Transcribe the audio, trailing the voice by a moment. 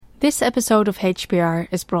This episode of HPR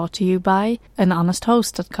is brought to you by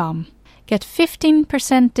anhonesthost.com. Get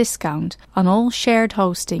 15% discount on all shared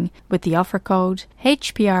hosting with the offer code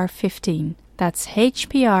HPR15. That's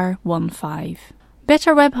HPR15.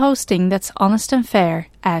 Better web hosting that's honest and fair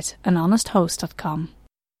at anhonesthost.com.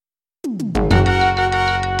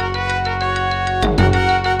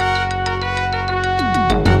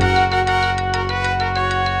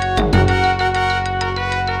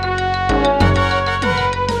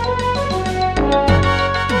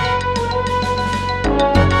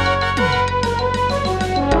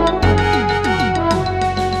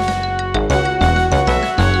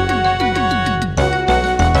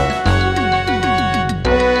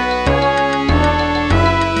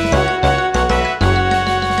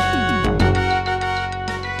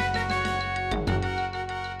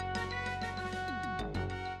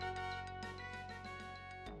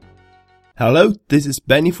 Hello, this is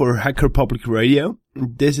Benny for Hacker Public Radio.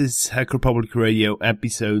 This is Hacker Public Radio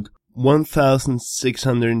episode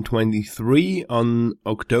 1623 on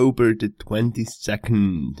October the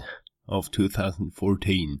 22nd of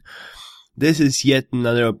 2014. This is yet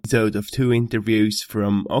another episode of two interviews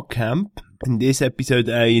from OggCamp. In this episode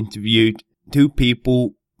I interviewed two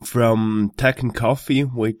people from Tech and Coffee,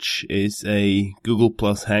 which is a Google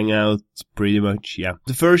Plus Hangout, pretty much, yeah.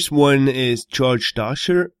 The first one is George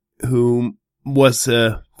Dasher, who was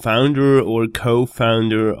a founder or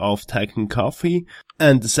co-founder of Tech and Coffee.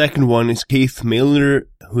 And the second one is Keith Miller,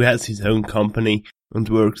 who has his own company and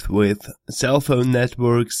works with cell phone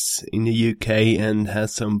networks in the UK and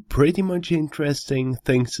has some pretty much interesting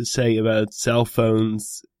things to say about cell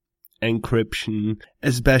phones, encryption,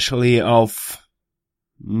 especially of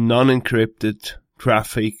non-encrypted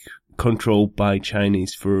traffic controlled by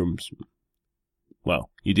Chinese firms.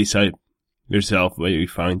 Well, you decide yourself whether you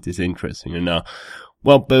find this interesting or not.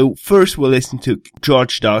 Well, but first we'll listen to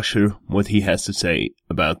George Dasher, what he has to say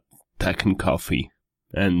about Tech and Coffee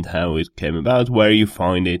and how it came about, where you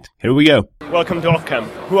find it. Here we go. Welcome to OggCamp.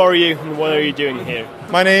 Who are you and what are you doing here?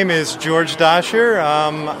 My name is George Dasher.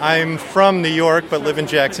 I'm from New York but live in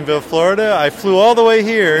Jacksonville, Florida. I flew all the way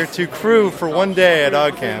here to crew for one day at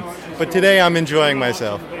OggCamp, but today I'm enjoying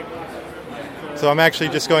myself. So I'm actually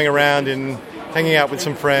just going around and hanging out with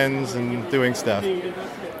some friends and doing stuff.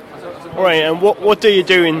 All right, and what do you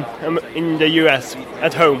do in the US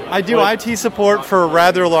at home? I do IT support for a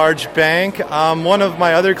rather large bank. One of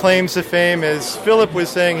my other claims to fame is Philip was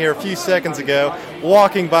saying here a few seconds ago,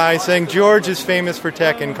 walking by, saying George is famous for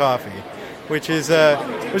Tech and Coffee, which is a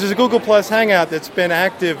Google Plus Hangout that's been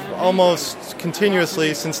active almost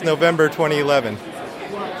continuously since November 2011.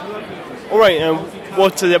 All right, and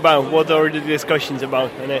what's it about? What are the discussions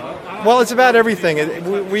about in it? Well, it's about everything.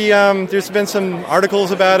 We there's been some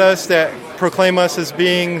articles about us that proclaim us as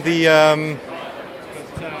being the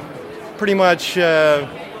pretty much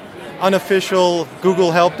unofficial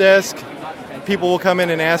Google help desk. People will come in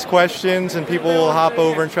and ask questions, and people will hop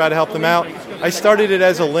over and try to help them out. I started it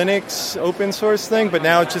as a Linux open source thing, but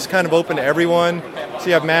now it's just kind of open to everyone. So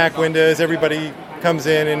you have Mac, Windows, everybody comes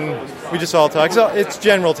in and we just all talk. So it's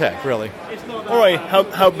general tech, really. All right,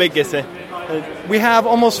 how big is it? We have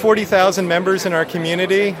almost 40,000 members in our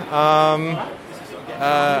community. Our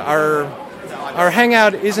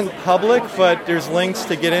Hangout isn't public, but there's links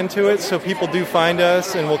to get into it, so people do find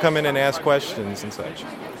us and will come in and ask questions and such.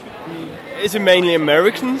 Is it mainly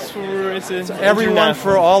Americans, or is it everyone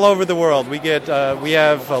for all over the world? We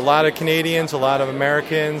have a lot of Canadians, a lot of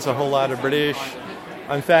Americans, a whole lot of British.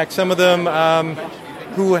 In fact, some of them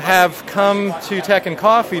who have come to Tech and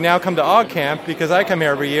Coffee now come to OggCamp because I come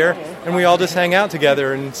here every year, and we all just hang out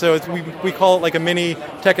together. And so we call it like a mini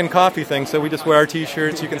Tech and Coffee thing. So we just wear our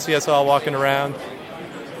T-shirts. You can see us all walking around.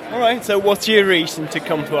 All right. So what's your reason to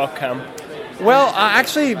come to OggCamp? Well,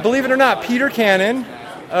 actually, believe it or not, Peter Cannon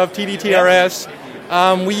of TDTRS,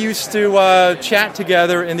 we used to chat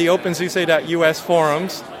together in the OpenSUSE.us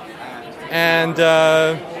forums, and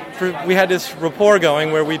we had this rapport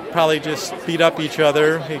going where we'd probably just beat up each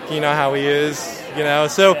other. You know how he is,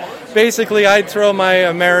 So basically, I'd throw my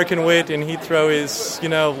American wit, and he'd throw his,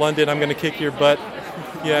 London, I'm going to kick your butt,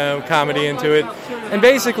 comedy into it. And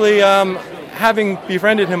basically, having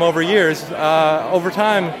befriended him over years, over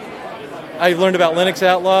time, I learned about Linux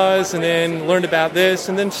Outlaws, and then learned about this,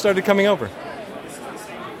 and then started coming over.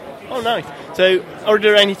 Oh, nice. So, are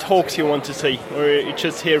there any talks you want to see, or are you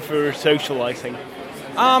just here for socializing?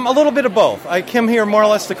 A little bit of both. I come here more or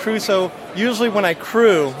less to crew, so usually when I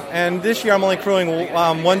crew, and this year I'm only crewing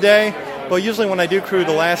one day, but usually when I do crew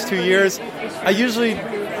the last 2 years,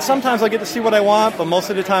 sometimes I get to see what I want, but most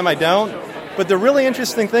of the time I don't. But the really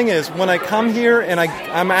interesting thing is when I come here and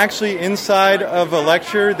I'm actually inside of a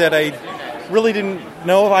lecture that I really didn't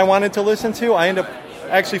know if I wanted to listen to, I end up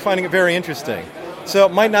actually finding it very interesting. So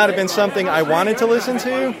it might not have been something I wanted to listen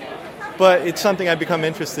to, but it's something I become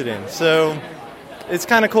interested in. So it's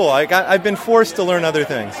kind of cool. I've been forced to learn other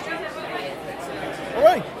things. All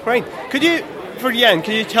right, great. Could you, for the end,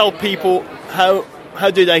 can you tell people how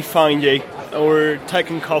do they find you or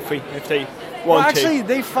taking coffee if they want to? Actually,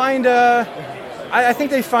 they find, I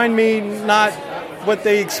think they find me not what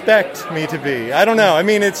they expect me to be. I don't know. I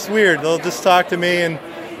mean, it's weird. They'll just talk to me,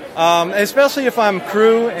 and especially if I'm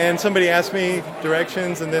crew and somebody asks me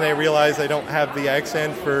directions and then I realize I don't have the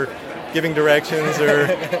accent for giving directions or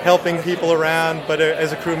helping people around, but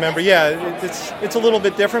as a crew member, it's a little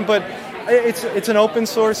bit different, but it's an open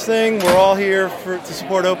source thing. We're all here to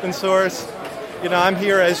support open source. You know, I'm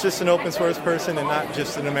here as just an open source person and not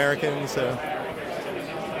just an American, so.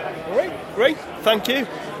 All right, great. Thank you.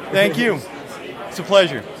 Thank you. It's a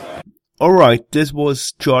pleasure. All right, this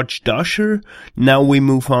was George Dusher. Now we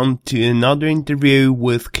move on to another interview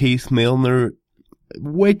with Keith Milner,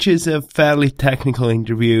 which is a fairly technical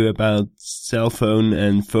interview about cell phone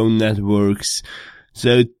and phone networks.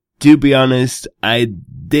 So, to be honest, I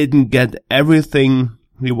didn't get everything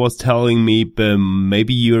he was telling me, but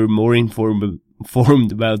maybe you're more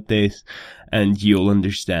informed about this and you'll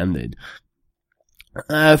understand it.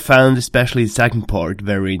 I found especially the second part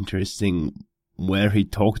very interesting, where he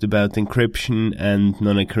talked about encryption and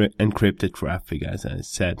non-encrypted traffic, as I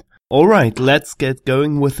said. Alright, let's get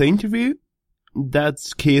going with the interview.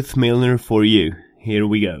 That's Keith Milner for you. Here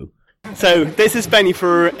we go. So, this is Benny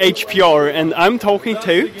for HPR, and I'm talking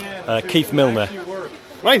to Keith Milner.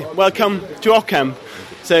 Right, welcome to OggCamp.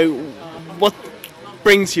 So, what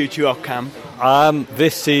brings you to OggCamp?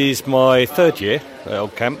 This is my third year at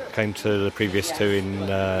OggCamp. Came to the previous two in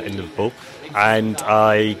Liverpool, and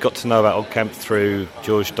I got to know about OggCamp through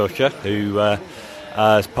George Dusher, who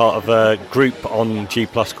is part of a group on G+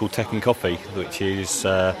 called Tech and Coffee, which is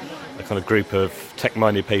a kind of group of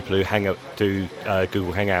tech-minded people who do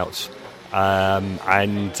Google Hangouts.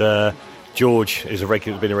 And George is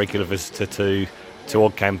been a regular visitor to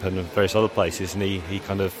OggCamp and various other places, and he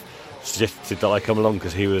kind of suggested that I come along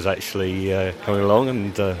because he was actually coming along,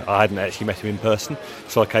 and I hadn't actually met him in person,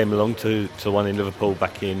 so I came along to one in Liverpool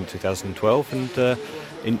back in 2012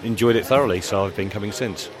 and enjoyed it thoroughly, so I've been coming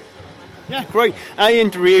since. Yeah, great. I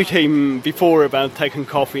interviewed him before about Tech and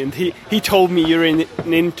Coffee, and he told me you're an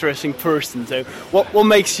interesting person. So what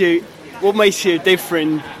makes you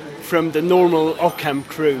different from the normal OggCamp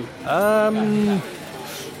crew?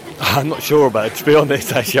 I'm not sure about it, to be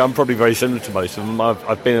honest. Actually, I'm probably very similar to most of them.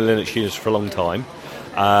 I've been a Linux user for a long time.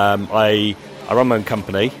 I run my own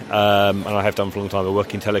company, and I have done for a long time. I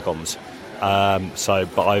work in telecoms.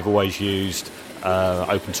 But I've always used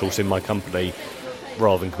open source in my company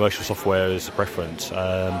rather than commercial software as a preference.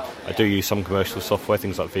 I do use some commercial software,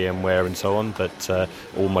 things like VMware and so on, but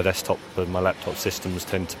all my desktop and my laptop systems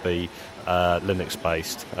tend to be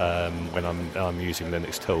Linux-based when I'm using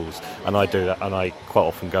Linux tools. And I do that, and I quite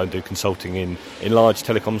often go and do consulting in large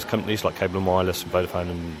telecoms companies like Cable & Wireless and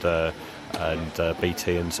Vodafone and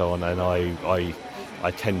BT and so on, and I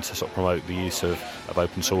tend to sort of promote the use of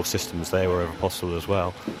open source systems there wherever possible as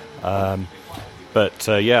well. But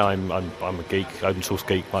I'm a geek, open source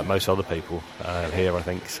geek, like most other people here, I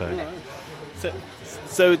think. So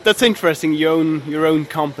that's interesting. You own your own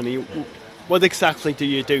company. What exactly do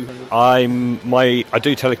you do? I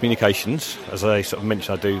do telecommunications. As I sort of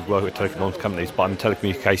mentioned, I do work with telecom companies, but I'm a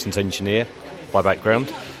telecommunications engineer by background.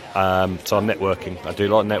 So I'm networking. I do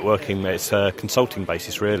a lot of networking. It's a consulting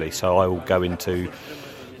basis, really. So I will go into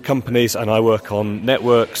companies and I work on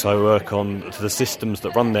networks, I work on the systems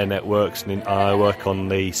that run their networks, and I work on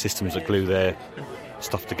the systems that glue their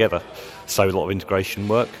stuff together. So a lot of integration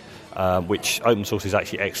work, which open source is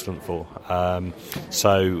actually excellent for.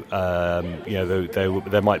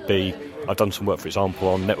 There might be, I've done some work, for example,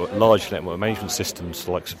 on large network management systems,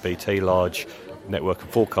 the likes of BT, large network and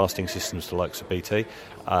forecasting systems, the likes of BT,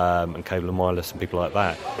 and Cable & Wireless and people like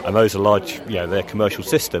that. And those are large, they're commercial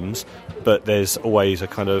systems, but there's always a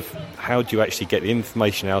kind of, how do you actually get the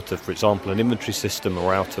information out of, for example, an inventory system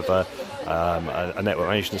or out of a network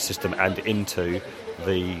management system and into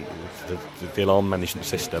the alarm management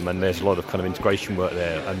system, and there's a lot of kind of integration work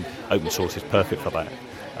there, and open source is perfect for that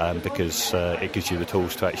because it gives you the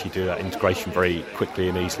tools to actually do that integration very quickly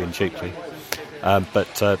and easily and cheaply. But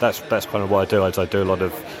that's kind of what I do. I do a lot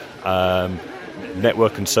of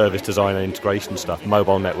network and service design and integration stuff.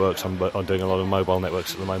 Mobile networks, I'm doing a lot of mobile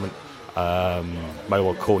networks at the moment.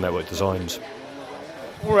 Mobile core network designs.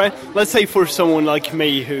 All right. Let's say for someone like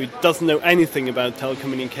me who doesn't know anything about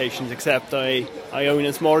telecommunications except I own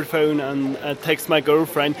a smartphone and I text my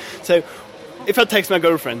girlfriend. So if I text my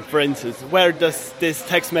girlfriend, for instance, where does this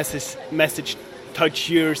text message touch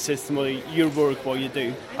your system or your work, what you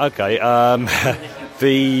do? Okay,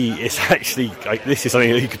 it's actually, this is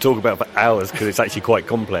something that you could talk about for hours because it's actually quite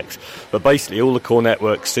complex. But basically, all the core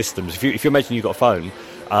network systems, if you imagine you've got a phone,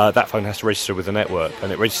 that phone has to register with the network,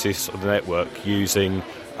 and it registers with the network using,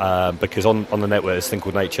 because on the network there's a thing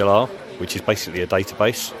called an HLR, which is basically a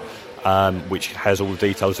database, which has all the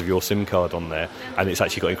details of your SIM card on there, and it's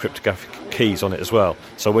actually got cryptographic keys on it as well.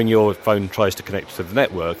 So when your phone tries to connect to the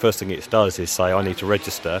network, first thing it does is say, I need to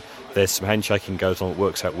register. There's some handshaking goes on, it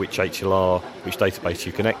works out which HLR, which database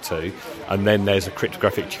you connect to, and then there's a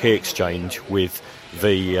cryptographic key exchange with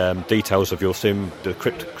the details of your SIM, the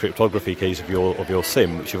cryptography keys of your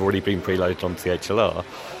SIM, which have already been preloaded onto the HLR,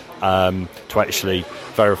 to actually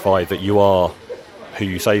verify that you are who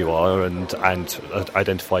you say you are and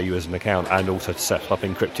identify you as an account, and also to set up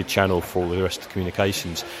encrypted channel for all the rest of the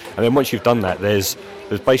communications. And then once you've done that, there's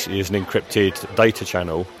basically an encrypted data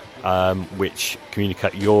channel which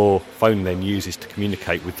your phone then uses to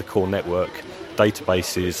communicate with the core network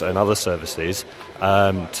databases and other services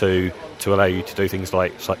to allow you to do things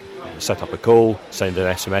like set up a call, send an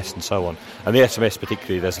SMS and so on. And the SMS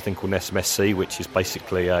particularly, there's a thing called an SMSC, which is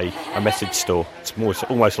basically a message store. It's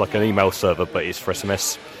almost like an email server, but it's for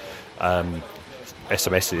SMSs.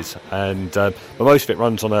 And but most of it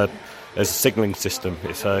runs on there's a signalling system.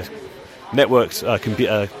 It's networks,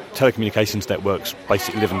 telecommunications networks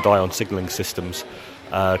basically live and die on signalling systems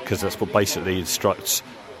because that's what basically instructs,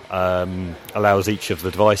 allows each of the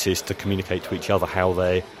devices to communicate to each other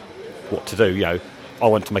what to do. I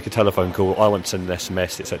want to make a telephone call, I want to send an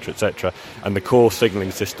SMS, etc., etc. And the core signalling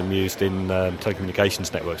system used in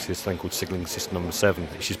telecommunications networks is a thing called signalling system number 7,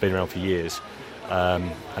 which has been around for years. But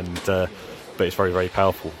it's very, very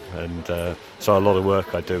powerful. And so a lot of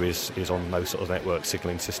work I do is on those sort of networks,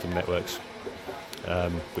 signalling system networks,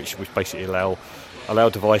 which basically allow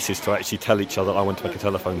devices to actually tell each other, I want to make a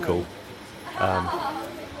telephone call.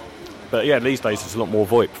 But yeah, these days there's a lot more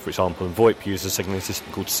VoIP, for example, and VoIP uses a signalling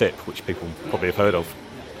system called SIP, which people probably have heard of.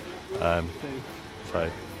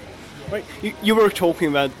 Right, you were talking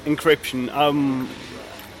about encryption.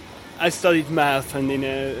 I studied math, and in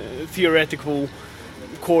a theoretical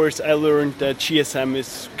course I learned that GSM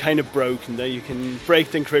is kind of broken, that you can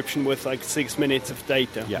break the encryption with like 6 minutes of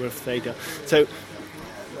data worth of data. So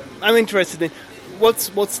I'm interested in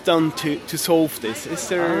what's done to solve this? Is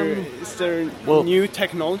there new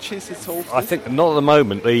technologies to solve this? I think not at the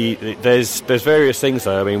moment. There's various things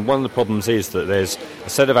though. I mean, one of the problems is that there's a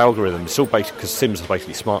set of algorithms, it's all basically because SIMs are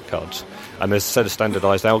basically smart cards, and there's a set of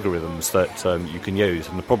standardised algorithms that you can use.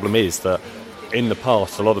 And the problem is that in the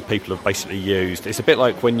past, a lot of people have basically used. It's a bit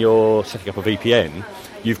like when you're setting up a VPN.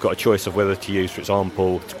 You've got a choice of whether to use, for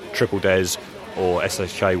example, Triple Des or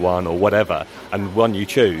SSH1 or whatever, and one you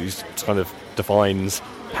choose kind of defines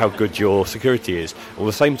how good your security is. Well,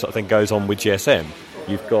 the same sort of thing goes on with GSM.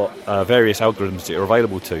 You've got various algorithms that are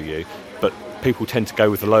available to you, but people tend to go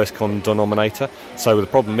with the lowest common denominator. So the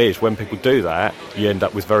problem is when people do that, you end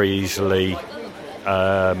up with very easily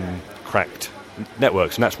cracked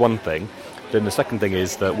networks, and that's one thing. Then the second thing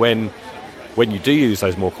is that when you do use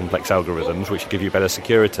those more complex algorithms, which give you better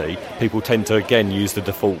security, people tend to again use the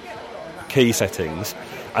default key settings,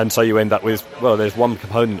 and so you end up with, well, there's one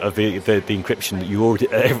component of the encryption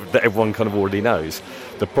that everyone kind of already knows.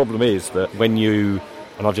 The problem is that when you,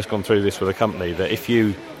 and I've just gone through this with a company, that if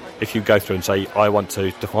you go through and say, I want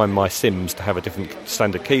to define my SIMs to have a different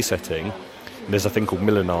standard key setting, there's a thing called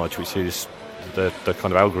millinage, which is the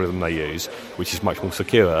kind of algorithm they use, which is much more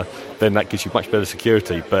secure, then that gives you much better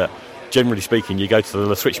security. But generally speaking, you go to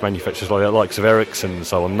the switch manufacturers like the likes of Ericsson and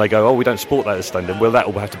so on, and they go, we don't support that as standard. Well,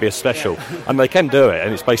 that will have to be a special. And they can do it,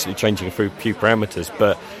 and it's basically changing a few parameters.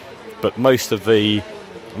 But most of the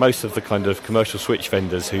kind of commercial switch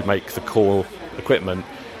vendors who make the core equipment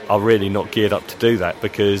are really not geared up to do that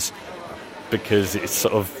because it's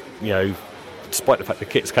sort of, despite the fact the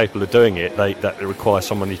kit's capable of doing it, that requires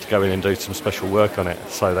somebody to go in and do some special work on it.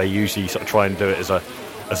 So they usually sort of try and do it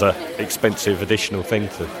as a expensive additional thing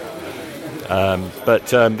to. But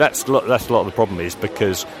that's a lot of the problem is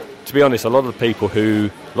because, to be honest, a lot of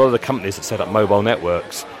the companies that set up mobile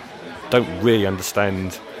networks don't really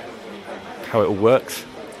understand how it all works.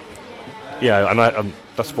 And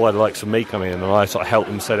that's why the likes of me come in and I sort of help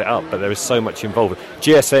them set it up. But there is so much involved.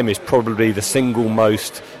 GSM is probably the single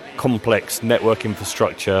most complex network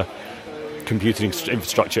infrastructure, computing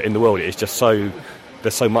infrastructure in the world. It's just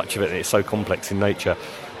there's so much of it and it's so complex in nature.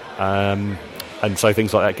 and so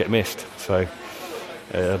things like that get missed. So,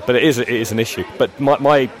 but it is an issue. But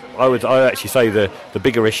I would actually say the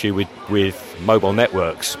bigger issue with mobile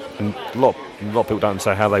networks, and a lot of people don't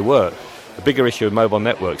understand how they work. The bigger issue with mobile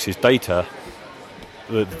networks is data.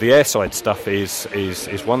 The airside stuff is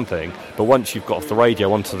one thing, but once you've got off the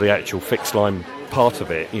radio onto the actual fixed line part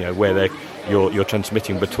of it, where you're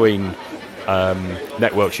transmitting between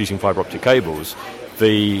networks using fibre optic cables,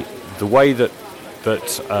 the way that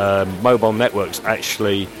mobile networks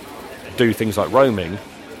actually do things like roaming,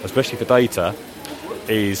 especially for data,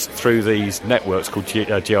 is through these networks called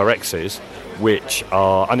GRXs, which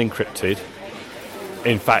are unencrypted.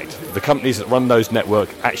 In fact, the companies that run those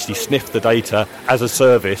networks actually sniff the data as a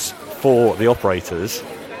service for the operators,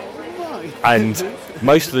 and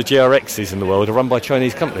most of the GRXs in the world are run by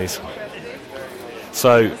Chinese companies.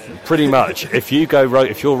 So pretty much, if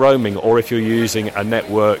you're roaming, or if you're using a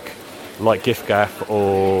network like GiftGaff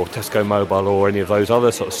or Tesco Mobile or any of those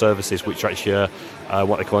other sort of services, which are actually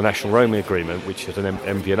what they call a national roaming agreement, which is an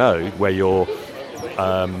MVNO,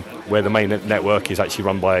 where the main network is actually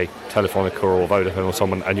run by Telefonica or Vodafone or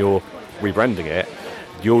someone, and you're rebranding it,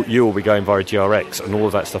 you will be going via GRX, and all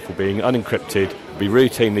of that stuff will be unencrypted, be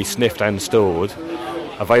routinely sniffed and stored,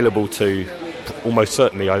 available to almost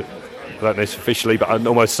certainly, I don't know this officially, but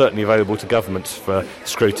almost certainly available to governments for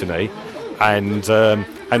scrutiny, and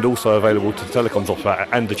also available to the telecoms operator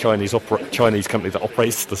and the Chinese company that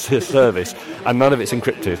operates the service, and none of it's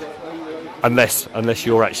encrypted. Unless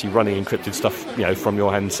you're actually running encrypted stuff, from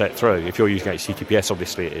your handset through. If you're using HTTPS,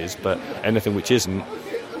 obviously it is, but anything which isn't,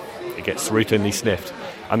 it gets routinely sniffed.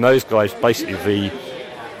 And those guys, basically,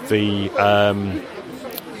 they have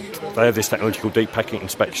this technology called deep packet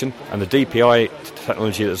inspection, and the DPI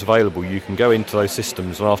technology that's available, you can go into those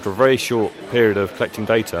systems, and after a very short period of collecting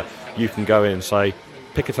data, you can go in and say,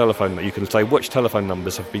 pick a telephone number. You can say which telephone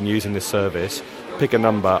numbers have been using this service, pick a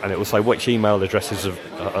number, and it will say which email addresses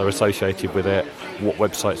are associated with it, what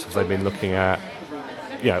websites have they been looking at,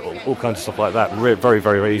 all kinds of stuff like that, very,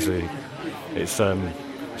 very easily. It's a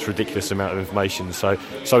ridiculous amount of information. So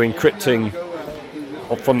encrypting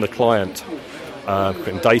from the client,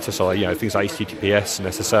 encrypting data side, things like HTTPS and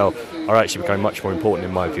SSL are actually becoming much more important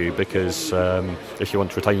in my view, because if you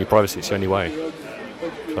want to retain your privacy, it's the only way.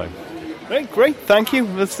 So. Great, thank you.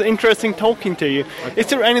 It was interesting talking to you. Is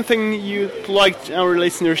there anything you'd like our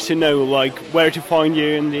listeners to know, like where to find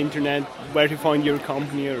you on the internet, where to find your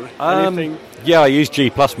company, or anything? Yeah, I use G+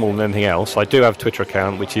 more than anything else. I do have a Twitter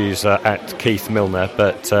account, which is at Keith Milner,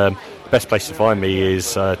 but the best place to find me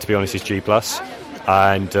is, to be honest, is G+.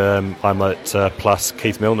 And I'm at plus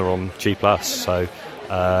Keith Milner on G+, so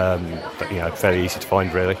fairly easy to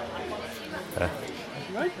find, really.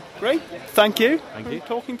 Right, great. Thank you for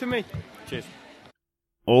talking to me. Cheers.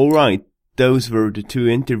 All right, those were the 2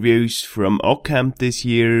 interviews from OggCamp this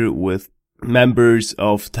year with members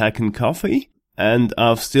of Tech and Coffee, and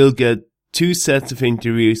I've still got 2 sets of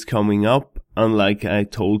interviews coming up. Unlike I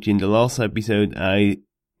told you in the last episode,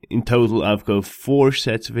 in total I've got 4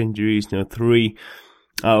 sets of interviews, now 3.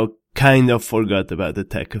 I kind of forgot about the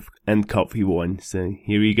Tech and Coffee one, so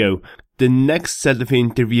here we go. The next set of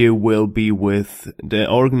interview will be with the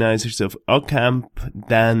organizers of OggCamp,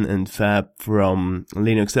 Dan and Fab from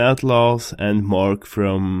Linux Outlaws, and Mark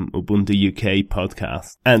from Ubuntu UK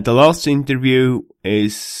podcast. And the last interview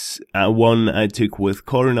is one I took with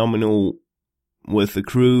Coronominal, with the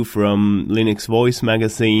crew from Linux Voice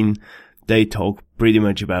magazine. They talk pretty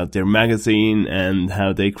much about their magazine and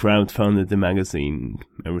how they crowdfunded the magazine,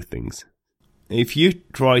 everything's. If you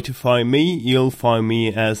try to find me, you'll find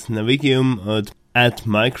me as Navigium at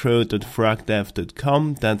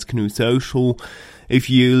micro.fragdev.com. That's GNU Social. If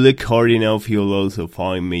you look hard enough, you'll also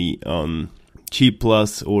find me on G+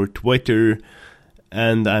 or Twitter.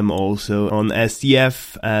 And I'm also on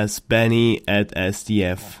SDF as Benny at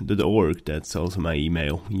sdf.org. That's also my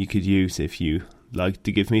email you could use if you like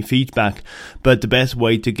to give me feedback. But the best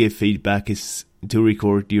way to give feedback is to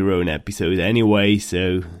record your own episode anyway,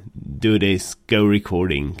 so do this, go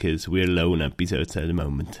recording, because we're low on episodes at the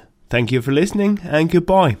moment. Thank you for listening, and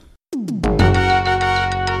goodbye.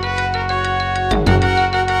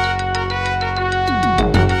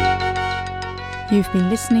 You've been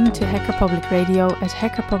listening to Hacker Public Radio at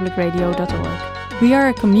hackerpublicradio.org. We are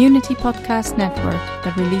a community podcast network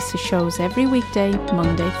that releases shows every weekday,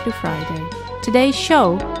 Monday through Friday. Today's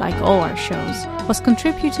show, like all our shows, was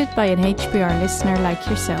contributed by an HPR listener like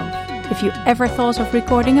yourself. If you ever thought of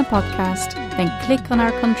recording a podcast, then click on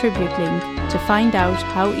our contribute link to find out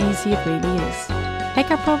how easy it really is.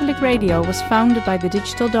 Hacker Public Radio was founded by the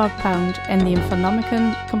Digital Dog Pound and the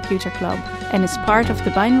Infonomicon Computer Club, and is part of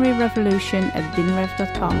the binary revolution at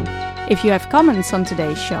binrev.com. If you have comments on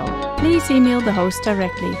today's show, please email the host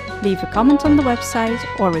directly, leave a comment on the website,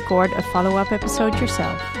 or record a follow-up episode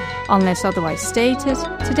yourself. Unless otherwise stated,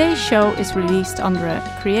 today's show is released under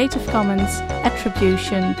a Creative Commons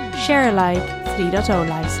Attribution Share Alike 3.0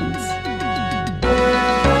 license.